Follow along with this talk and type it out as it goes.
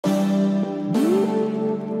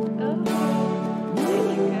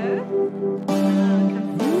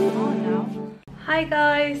Hi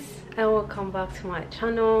guys, and welcome back to my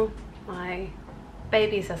channel. My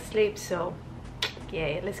baby's asleep, so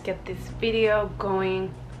yeah, let's get this video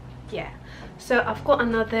going. Yeah, so I've got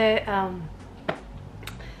another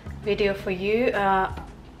video for you.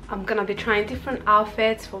 I'm gonna be trying different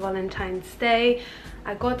outfits for Valentine's Day.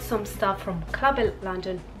 I got some stuff from Club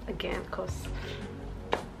London again because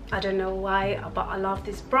I don't know why, but I love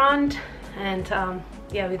this brand. And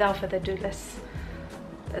yeah, without further ado, let's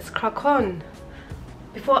crack on.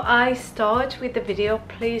 Before I start with the video,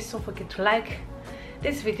 please don't forget to like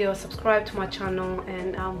this video, subscribe to my channel,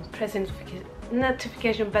 and press the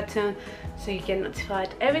notification button so you get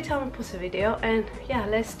notified every time I post a video. And yeah,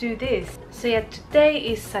 let's do this. So yeah, today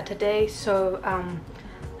is Saturday, so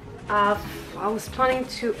I was planning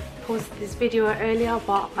to post this video earlier,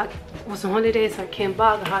 but I was on holiday, so I came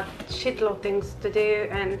back. I had shitload of things to do,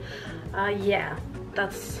 and yeah,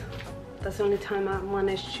 that's the only time I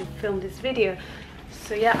managed to film this video.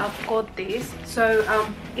 So yeah, I've got this. So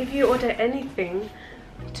if you order anything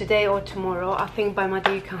today or tomorrow, I think by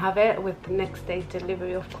Monday you can have it with the next day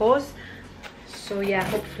delivery, of course. So yeah,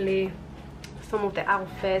 hopefully some of the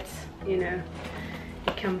outfits, you know,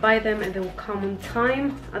 you can buy them and they will come on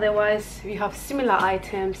time. Otherwise, if you have similar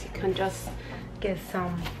items, you can just get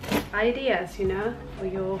some ideas, you know, for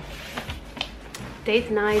your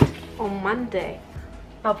date night on Monday.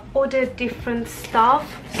 I've ordered different stuff,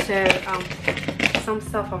 so some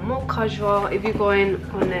stuff are more casual. If you're going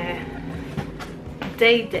on a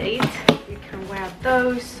date, you can wear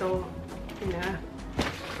those, so you know,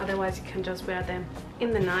 otherwise you can just wear them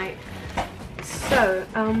in the night. So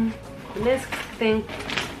the next thing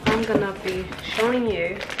I'm gonna be showing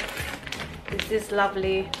you is this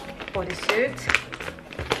lovely bodysuit.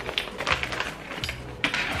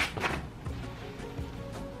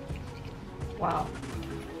 Wow,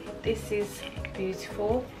 this is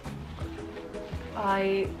beautiful.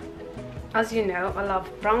 As you know, I love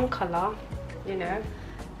brown color, you know,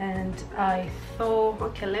 and I thought,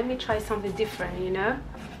 okay, let me try something different, you know.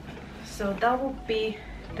 So that would be,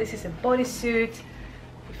 this is a bodysuit.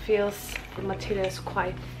 It feels, the material is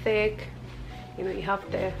quite thick, you know, you have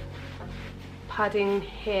the padding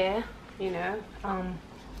here, you know.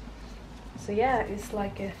 So yeah, it's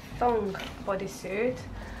like a thong bodysuit,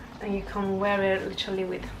 and you can wear it literally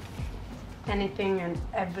with anything and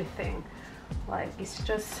everything. Like, it's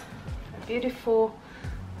just a beautiful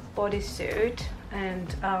bodysuit,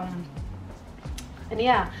 and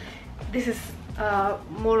yeah, this is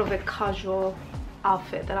more of a casual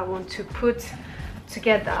outfit that I want to put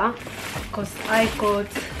together, because I got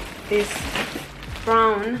this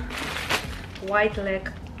brown white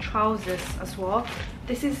leg trousers as well.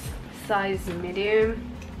 This is size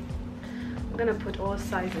medium. I'm gonna put all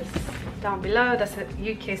sizes down below. That's a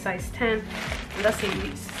UK size 10, and that's a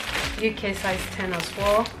UK size 10 as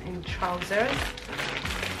well in trousers.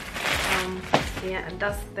 Yeah, and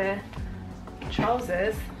that's the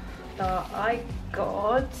trousers that I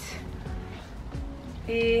got.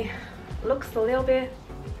 It looks a little bit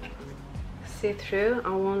see-through, I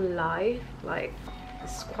won't lie, like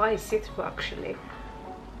it's quite see-through actually.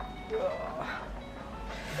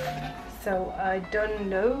 So I don't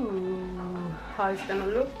know how it's gonna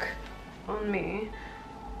look on me.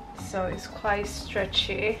 So it's quite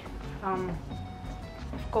stretchy. I've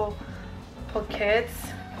got pockets,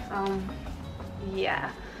 yeah,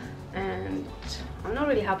 and I'm not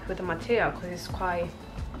really happy with the material because it's quite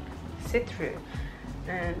see-through,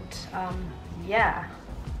 and yeah,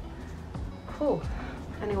 cool.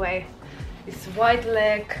 Anyway, it's wide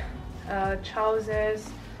leg trousers.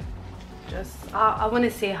 Just I want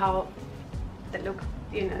to see how they look,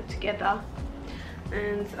 you know, together,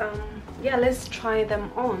 and yeah, let's try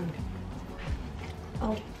them on.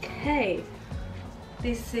 Okay,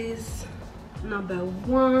 this is number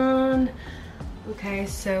one. Okay,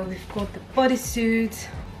 so we've got the bodysuit,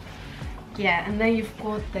 yeah, and then you've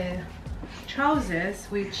got the trousers,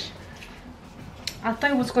 which I thought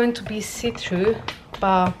it was going to be see-through,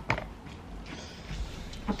 but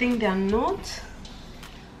I think they are not.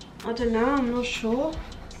 I don't know, I'm not sure.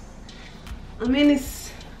 I mean,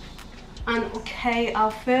 it's an okay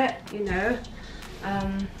outfit, you know,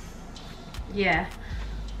 yeah,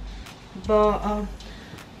 but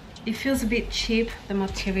it feels a bit cheap, the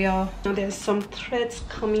material. There's some threads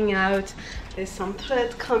coming out, there's some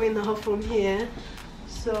thread coming out from here,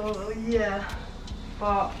 so yeah,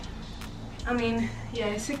 but I mean, yeah,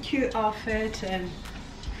 it's a cute outfit, and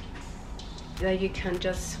that you can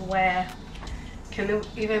just wear. Can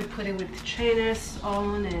even put it with trainers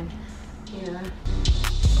on, and you know.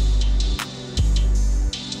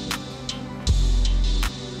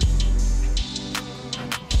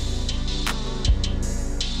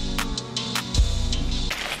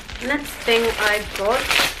 Next thing I got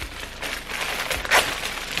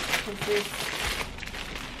is this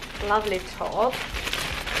lovely top,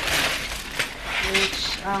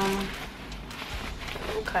 which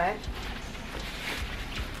okay,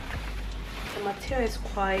 the material is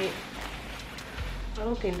quite, I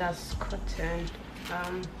don't think that's cotton,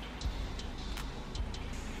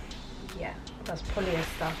 yeah, that's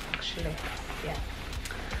polyester actually, yeah.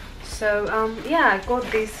 So yeah, I got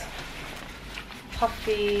this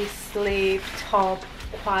puffy sleeve top,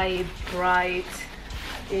 quite bright,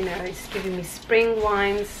 you know, it's giving me spring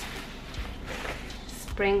vibes,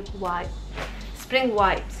 oh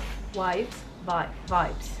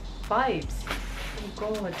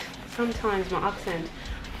god, sometimes my accent,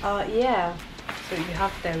 yeah. So you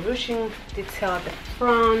have the ruching detail at the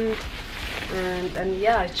front, and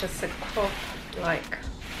yeah, it's just a crop like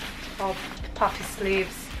top, puffy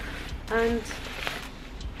sleeves, and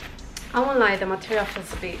I won't lie, the material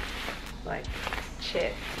feels a bit like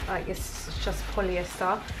cheap, like it's just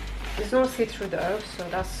polyester. It's not see-through though, so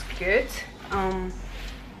that's good.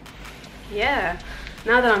 Yeah,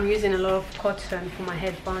 now that I'm using a lot of cotton for my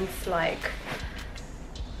headbands, like,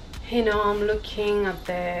 you know, I'm looking at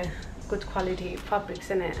the good quality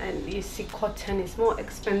fabrics in it, and you see cotton is more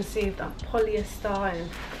expensive than polyester, and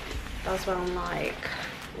that's why I'm like,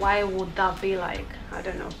 why would that be like, I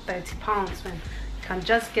don't know, £30 when you can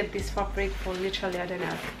just get this fabric for literally, I don't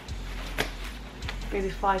know, maybe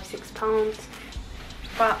 £5–6,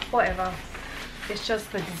 but whatever, it's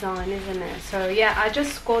just the design, isn't it? So yeah, I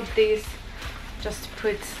just got this just to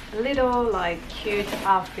put a little like cute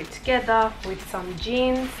outfit together with some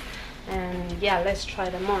jeans, and yeah, let's try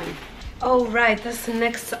them on. All right, that's the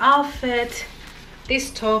next outfit.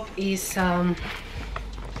 This top is yeah,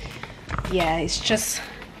 it's just,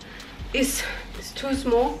 it's too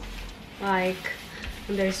small, like,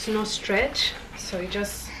 and there's no stretch, so it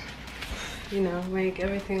just, you know, make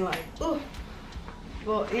everything like, oh,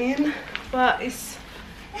 go in, but it's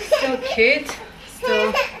still cute,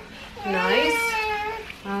 still nice.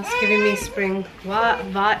 It's giving me spring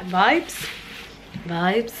vibes,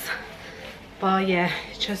 but yeah,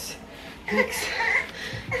 it just makes,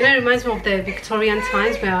 you know, it reminds me of the Victorian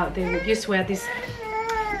times where they used to wear these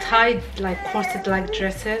tied like corset like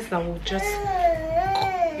dresses that will just,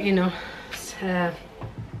 you know,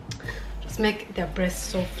 just make their breasts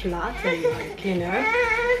so flat and like, you know.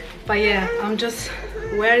 But yeah, I'm just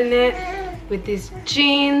wearing it with these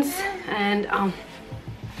jeans and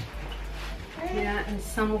yeah, and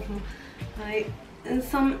some of them like, and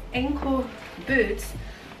some ankle boots,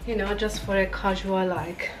 you know, just for a casual,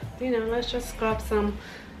 like, you know, let's just grab some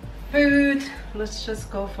food, let's just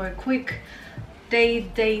go for a quick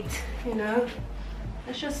date, you know,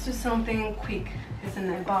 let's just do something quick, isn't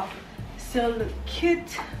it? But still look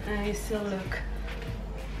cute and you still look,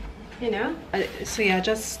 you know. So yeah, I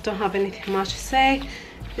just don't have anything much to say.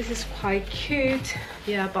 This is quite cute,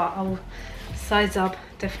 yeah, but I'll size up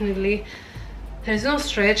definitely. There's no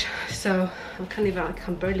stretch, so I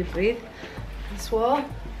can barely breathe as well.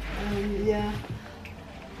 Yeah,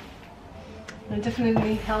 it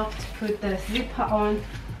definitely helped to put the zipper on.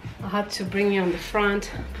 I had to bring it on the front,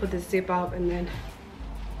 put the zip up, and then,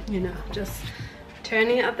 you know, just turn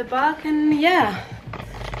it at the back, and yeah,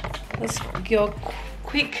 let's go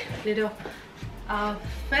quick little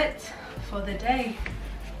outfit for the day.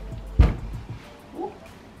 Ooh.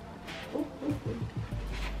 Ooh, ooh, ooh.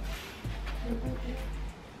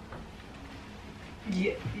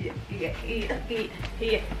 Yeah.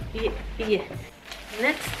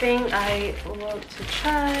 Next thing I want to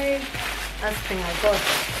try, last thing I got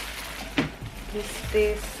is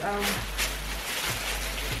this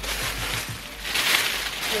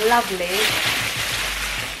lovely,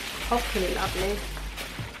 hopefully lovely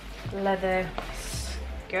leather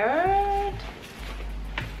skirt.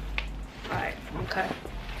 Right, okay,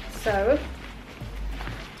 so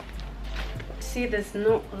see there's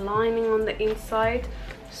no lining on the inside,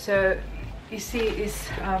 so you see it's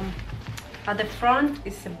at the front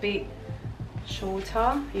it's a bit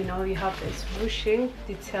shorter, you know, you have this ruching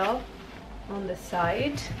detail on the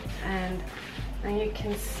side, and you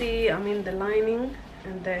can see, I mean, the lining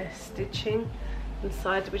and the stitching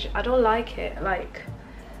inside, which I don't like it. Like,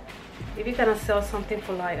 if you're gonna sell something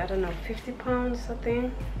for like, I don't know, £50 I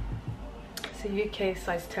think, it's a UK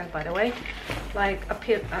size 10 by the way, like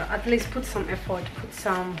appear, at least put some effort, put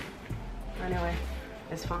some, anyway,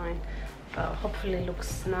 it's fine, but hopefully it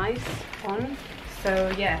looks nice on.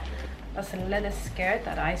 So yeah, that's a leather skirt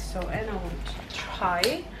that I saw and I want to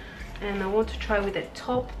try, and I want to try with the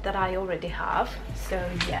top that I already have. So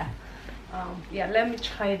yeah, yeah, let me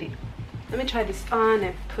try this on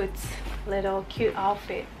and put little cute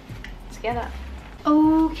outfit together.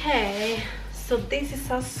 Okay, so this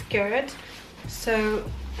is our skirt. So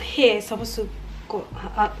here it's supposed to go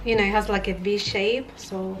up, you know, it has like a V shape,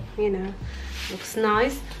 so you know, looks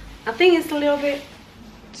nice. I think it's a little bit,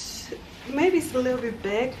 maybe it's a little bit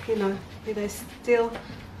big, you know, there's still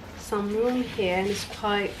some room here, and it's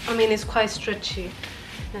quite, I mean, it's quite stretchy.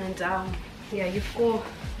 And yeah, you've got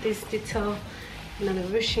this detail, you know, the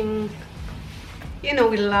ruching. You know,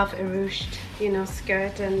 we love a ruched, you know,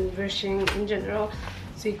 skirt and ruching in general,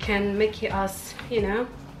 so you can make it as, you know,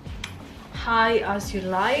 high as you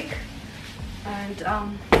like. And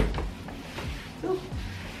so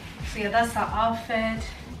yeah, that's our outfit.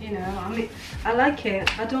 You know, I mean, I like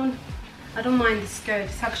it. I don't mind the skirt.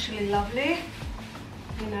 It's actually lovely,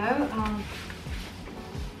 you know.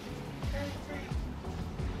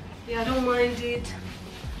 Yeah, I don't mind it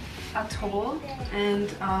at all.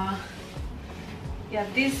 And yeah,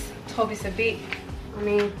 this top is a bit, I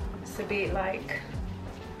mean, it's a bit like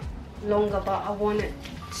longer, but I wanted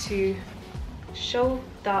to show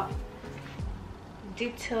that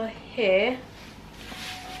detail here,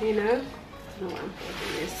 you know. I don't know why I'm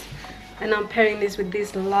holding this. And I'm pairing this with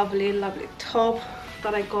this lovely top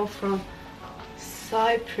that I got from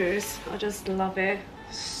Cyprus. I just love it.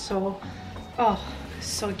 So, oh,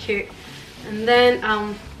 so cute. And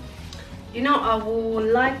then you know, I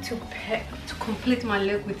would like to complete my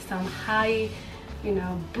look with some high, you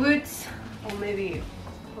know, boots, or maybe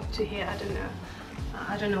up to here.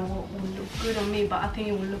 I don't know what would look good on me, but I think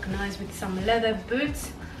it would look nice with some leather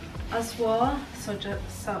boots as well. So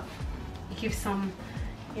just so it gives some,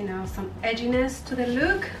 you know, some edginess to the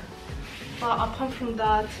look. But apart from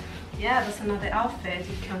that, yeah, that's another outfit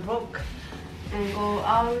you can rock and go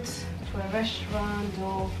out to a restaurant,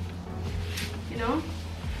 or you know,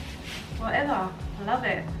 whatever. I love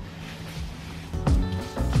it.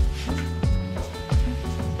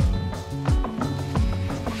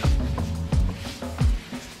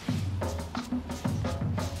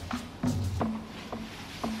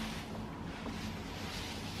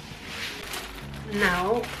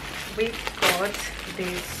 Now we've got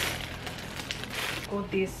this.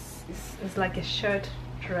 It's like a shirt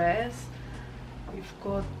dress. We've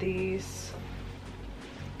got this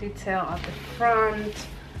detail at the front,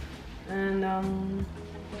 and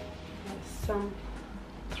some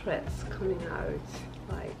threads coming out,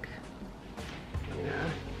 like, you know,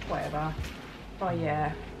 whatever. But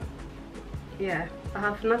yeah, I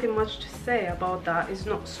have nothing much to say about that. It's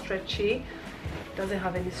not stretchy, doesn't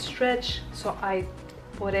have any stretch, so I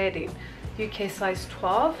bought it in UK size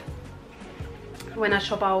 12. When I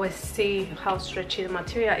shop, I always see how stretchy the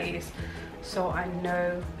material is, so I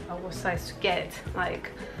know what size to get.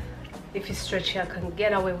 Like, if it's stretchy, I can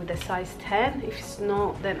get away with a size 10. If it's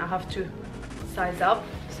not, then I have to size up.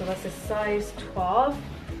 So that's a size 12.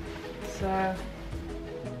 So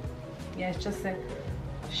yeah, it's just a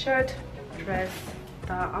shirt dress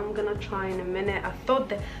that I'm gonna try in a minute. I thought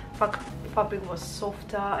the fabric was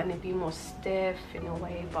softer and it'd be more stiff in a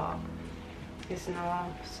way, but it's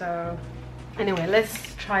not. So anyway,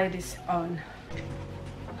 let's try this on.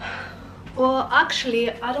 Well,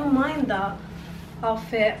 actually, I don't mind that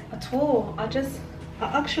outfit at all. I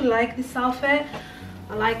actually like this outfit.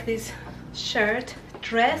 I like this shirt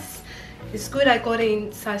dress. It's good I got it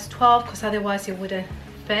in size 12, because otherwise it wouldn't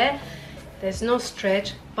fit. There's no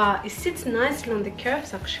stretch, but it sits nicely on the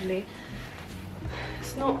curves. Actually,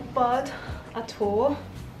 it's not bad at all,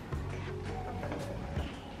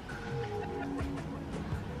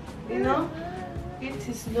 you know. It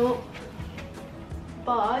is not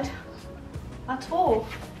bad at all.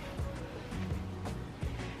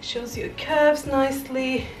 Shows your curves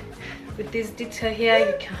nicely. With this detail here,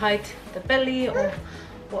 you can hide the belly or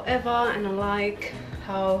whatever, and I like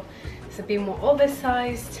how it's a bit more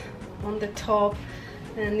oversized on the top,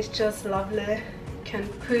 and it's just lovely. You can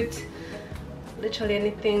put literally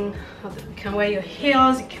anything. You can wear your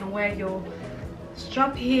heels, you can wear your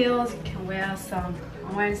strap heels, you can wear some,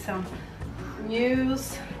 I'm wearing some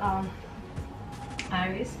news.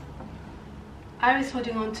 Iris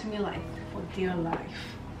holding on to me like for dear life.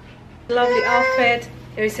 Lovely outfit.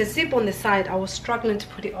 There is a zip on the side. I was struggling to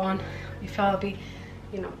put it on. It felt a bit,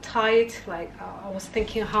 you know, tight. Like I was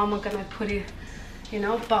thinking, how am I gonna put it, you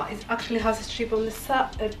know? But it actually has a strip on the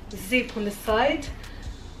side, a zip on the side,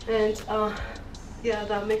 and yeah,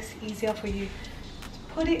 that makes it easier for you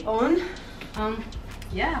to put it on.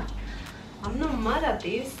 Yeah, I'm not mad at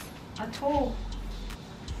this at all.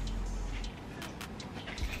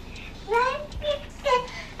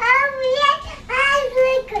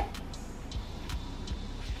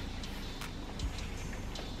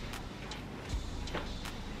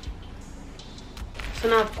 So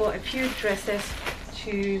and I've got a few dresses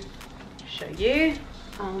to show you.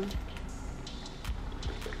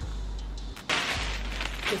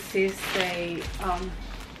 This is a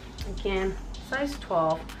again size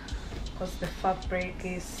 12 because the fabric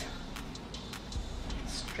is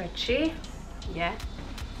stretchy. Yeah,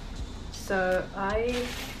 so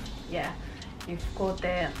you've got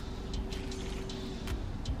the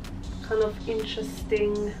kind of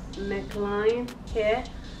interesting neckline here,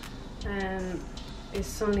 and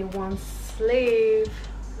it's only one sleeve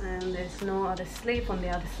and there's no other sleeve on the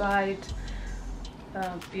other side.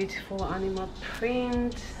 Beautiful animal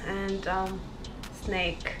print and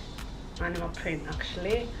snake animal print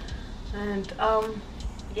actually, and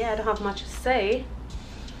yeah, I don't have much to say.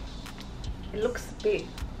 It looks a bit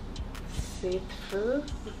see-through,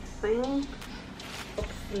 I think.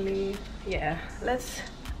 Hopefully, yeah, let's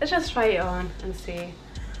just try it on and see.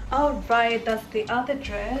 All right, that's the other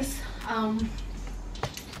dress.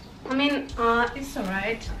 I mean, it's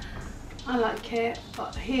alright, I like it,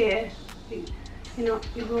 but here you know,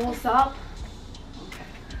 it rolls up. Okay,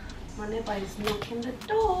 my neighbor is knocking the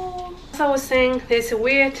door. As I was saying, there's a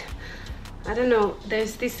weird, I don't know,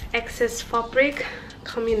 there's this excess fabric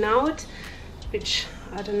coming out, which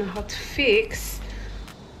I don't know how to fix.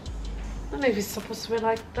 I don't know if it's supposed to be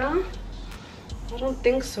like that. I don't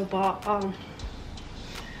think so, but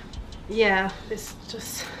yeah, it's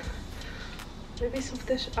just maybe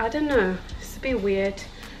something, I don't know, it's a bit weird.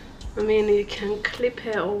 I mean, you can clip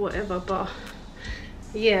it or whatever, but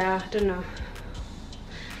yeah, I don't know.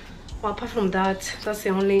 Well, apart from that, that's the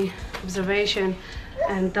only observation.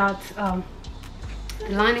 And that the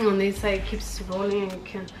lining on this side keeps rolling, and you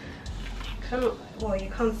can kind of, well, you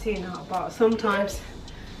can't see it now, but sometimes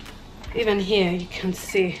even here you can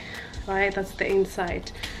see, right? That's the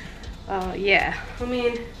inside. Yeah, I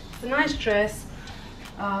mean, it's a nice dress.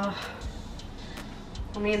 I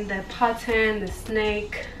mean, the pattern, the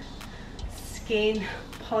snake skin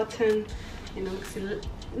pattern, you know, makes it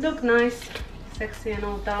look nice, sexy and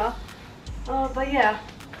all that. But yeah,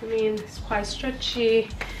 I mean, it's quite stretchy.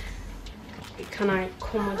 It can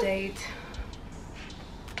accommodate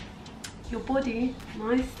your body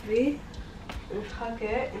nicely and hug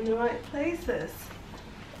it in the right places.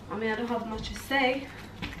 I mean, I don't have much to say.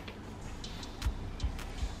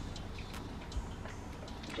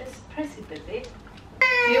 Just press it, baby.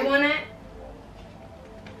 Do you want it?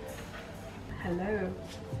 Hello.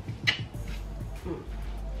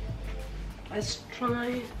 Let's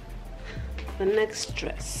try the next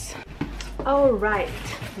dress. All right,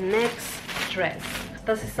 next dress.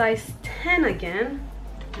 That's a size 10 again,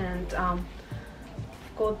 and I've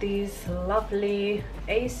got these lovely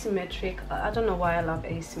asymmetric. I don't know why I love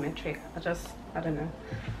asymmetric. I don't know.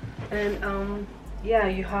 And yeah,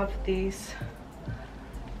 you have these.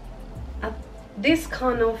 This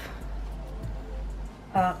kind of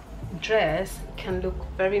dress can look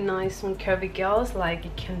very nice on curvy girls. Like,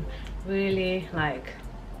 it can really, like,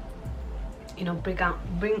 you know, bring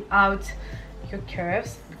out your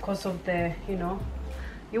curves because of the, you know,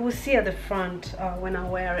 you will see at the front when I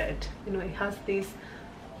wear it, you know, it has this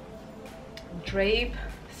drape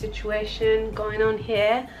situation going on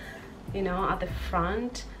here, you know, at the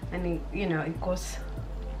front, and it, you know, it goes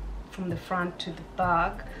from the front to the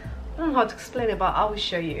back. I don't know how to explain it, but I will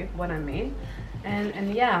show you what I mean.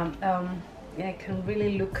 And yeah, yeah, it can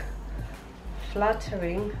really look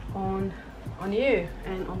flattering on you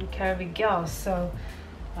and on curvy girls. So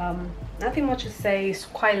nothing much to say. It's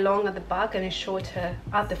quite long at the back and it's shorter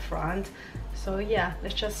at the front. So yeah,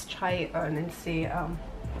 let's just try it on and see how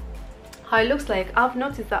it looks like. I've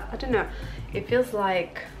noticed that, I don't know, it feels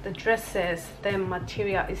like the dresses, the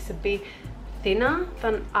material is a bit thinner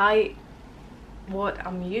than what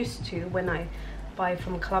I'm used to when I buy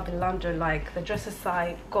from club in London. Like, the dresses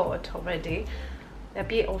I got already, they're a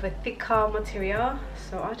bit of a thicker material.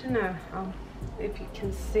 So I don't know if you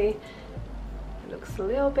can see, it looks a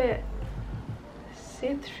little bit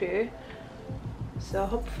see-through, so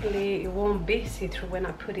hopefully it won't be see-through when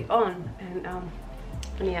I put it on. And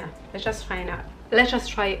yeah, let's just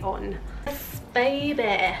try it on. Yes,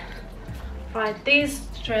 baby. Right, this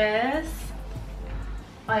dress,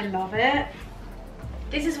 I love it.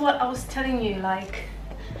 This is what I was telling you, like,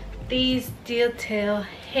 these detail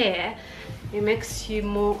here, it makes you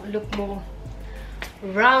look more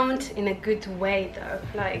round in a good way though.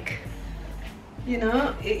 Like, you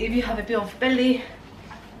know, if you have a bit of belly,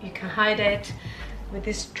 you can hide it with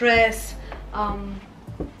this dress.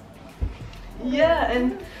 Yeah,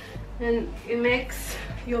 and it makes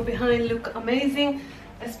your behind look amazing,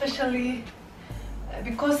 especially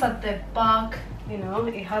because at the back, you know,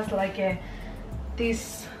 it has like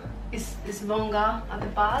this it's longer at the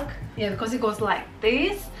back. Yeah, because it goes like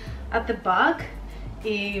this at the back.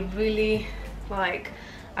 It really, like,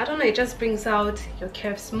 I don't know, it just brings out your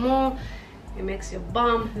curves more. It makes your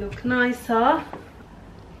bum look nicer.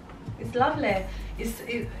 It's lovely.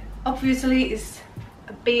 Obviously it's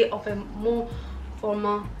a bit of a more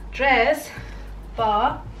formal dress,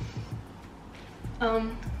 but I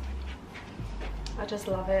just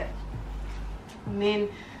love it. I mean,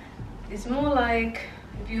 it's more like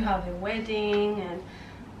if you have a wedding and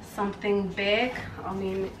something big, I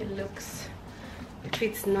mean, it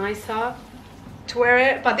fits nicer to wear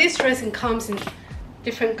it. But this dressing comes in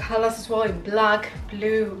different colors as well, in black,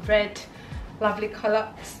 blue, red, lovely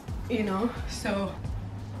colors, you know. So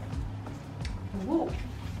woo,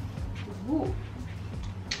 woo.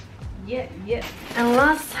 Yeah. And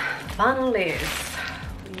last but not least,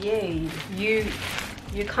 yay, you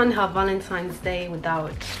can't have Valentine's Day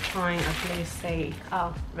without trying at least a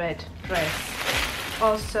red dress.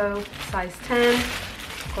 Also size 10,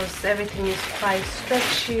 because everything is quite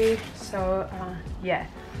stretchy. So yeah,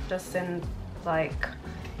 just in like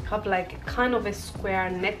have like kind of a square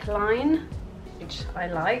neckline, which I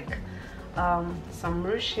like. Some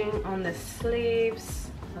ruching on the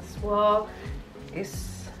sleeves as well.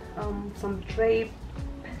 Is some draping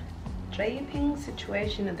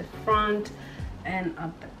situation at the front and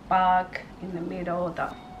at the back in the middle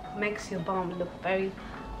that makes your bum look very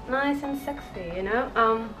nice and sexy, you know.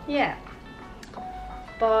 Yeah,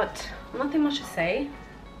 but nothing much to say.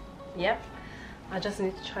 Yep, I just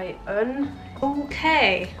need to try it on.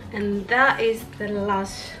 Okay, and that is the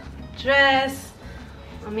last dress.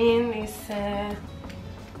 I mean, it's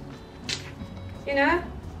you know,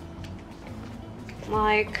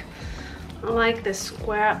 like, I like the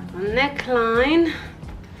square neckline,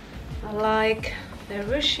 I like the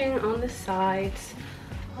ruching on the sides,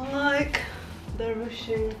 I like the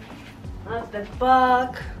ruching at the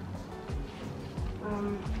back.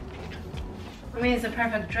 I mean, it's a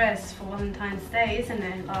perfect dress for Valentine's Day, isn't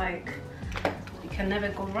it? Like, you can never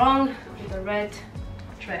go wrong with a red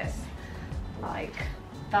dress like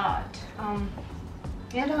that.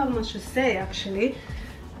 Yeah, I don't have much to say actually.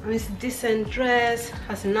 I mean, it's a decent dress,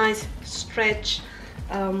 has a nice stretch.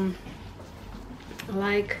 I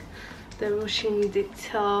like the ruching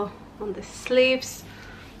detail on the sleeves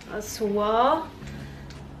as well.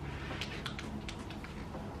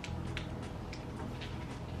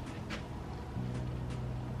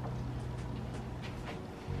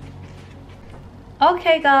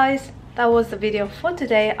 Okay guys, that was the video for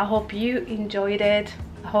today. I hope you enjoyed it.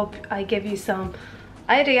 I hope I gave you some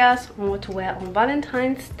ideas on what to wear on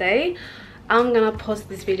Valentine's Day. I'm gonna post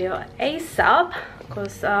this video ASAP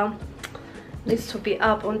because it needs to be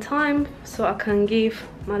up on time so I can give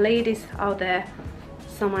my ladies out there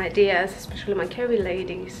some ideas, especially my curvy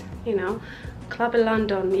ladies, you know. Club in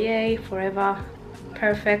London, yay, forever,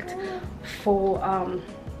 perfect for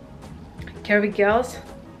curvy girls,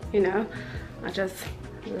 you know. I just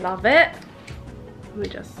love it.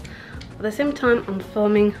 At the same time, I'm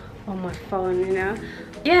filming on my phone, you know.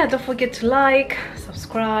 Yeah, don't forget to like,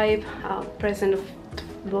 subscribe, press the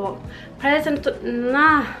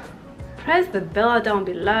bell down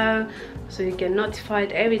below so you get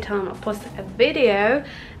notified every time I post a video.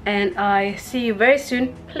 And I see you very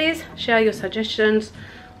soon. Please share your suggestions.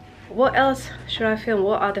 What else should I film?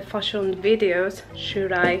 What other fashion videos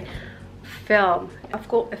should I film? I've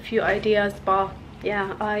got a few ideas, but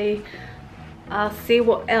yeah, I'll see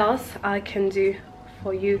what else I can do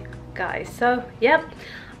for you guys. So yep,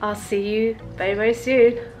 I'll see you very, very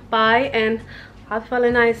soon. Bye, and have a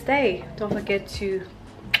nice day. Don't forget to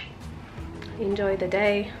enjoy the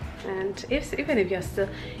day. And even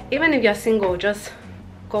if you're single, just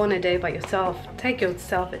go on a date by yourself. Take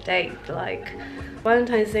yourself a date. Like,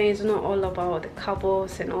 Valentine's Day is not all about the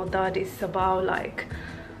couples and all that. It's about like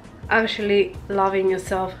actually loving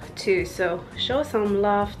yourself too. So show some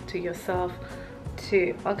love to yourself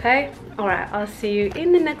too, okay? All right, I'll see you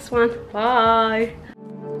in the next one. Bye.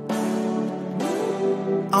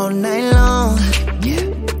 All night long,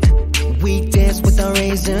 yeah, we dance with our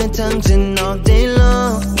razor tongues and all day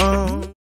long.